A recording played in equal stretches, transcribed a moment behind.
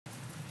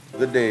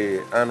Good day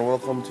and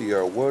welcome to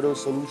your Wordle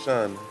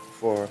solution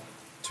for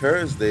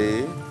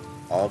Thursday,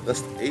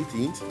 August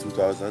 18th,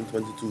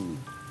 2022.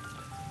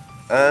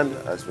 And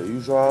as per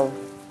usual,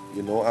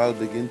 I'll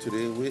begin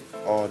today with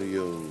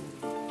audio.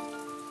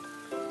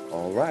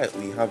 Alright,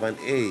 we have an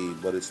A,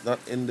 but it's not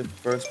in the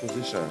first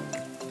position.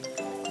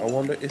 I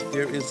wonder if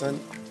there is an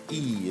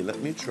E.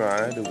 Let me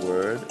try the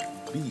word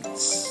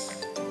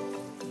beats.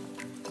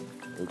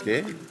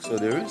 Okay, so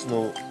there is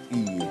no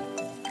E,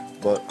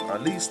 but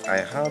at least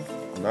I have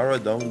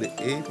narrowed down the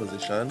A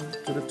position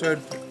to the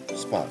third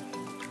spot.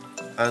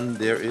 And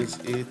there is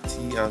a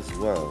T as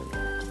well.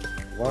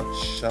 What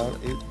shall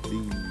it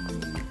be?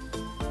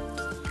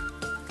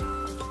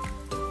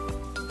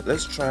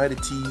 Let's try the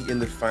T in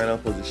the final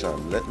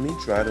position. Let me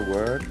try the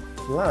word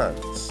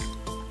plants.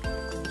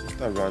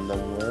 Just a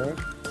random word.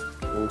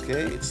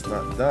 Okay, it's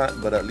not that,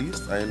 but at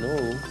least I know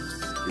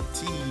the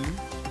T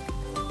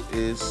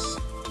is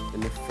in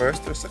the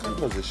first or second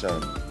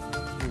position.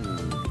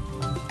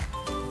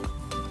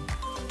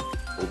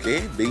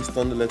 Okay, based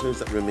on the letters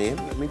that remain,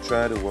 let me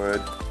try the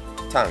word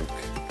tank.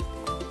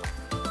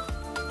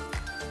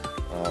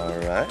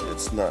 Alright,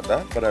 it's not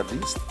that, but at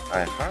least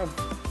I have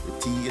the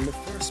T in the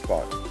first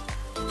spot.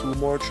 2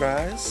 more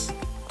tries.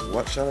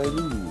 What shall I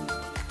do?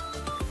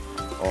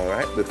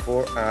 Alright,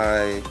 before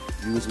I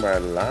use my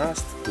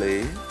last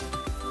play,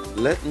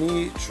 let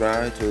me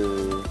try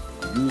to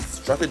use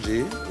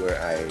strategy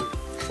where I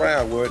try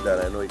a word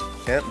that I know it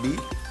can't be,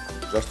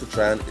 just to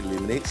try and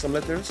eliminate some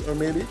letters or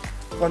maybe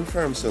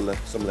confirm some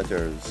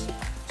letters.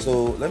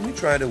 So let me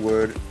try the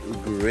word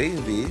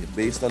gravy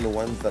based on the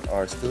ones that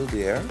are still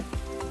there.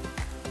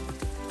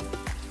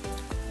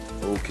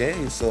 Okay,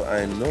 so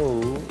I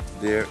know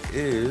there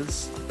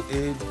is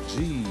a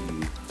G.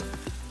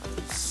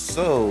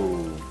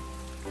 So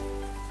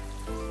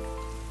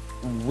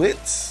with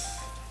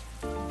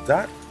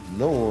that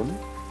known,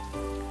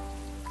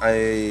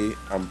 I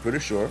am pretty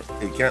sure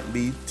it can't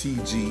be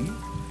TG.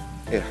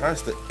 It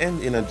has to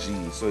end in a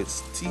G, so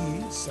it's T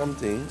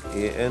something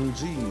ANG.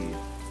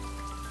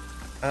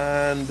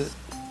 And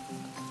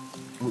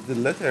with the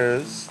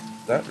letters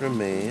that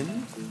remain,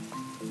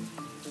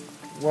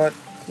 what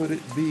could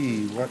it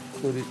be? What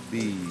could it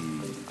be?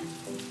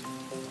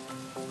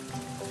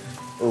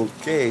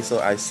 Okay,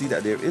 so I see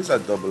that there is a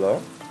double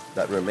O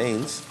that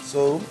remains,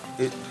 so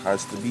it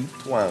has to be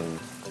twang.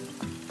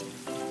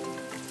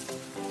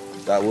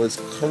 That was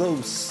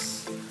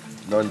close.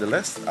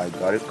 Nonetheless, I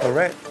got it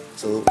correct.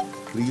 So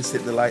please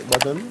hit the like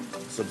button,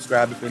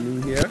 subscribe if you're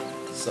new here.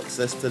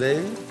 Success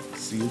today.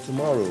 See you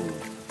tomorrow.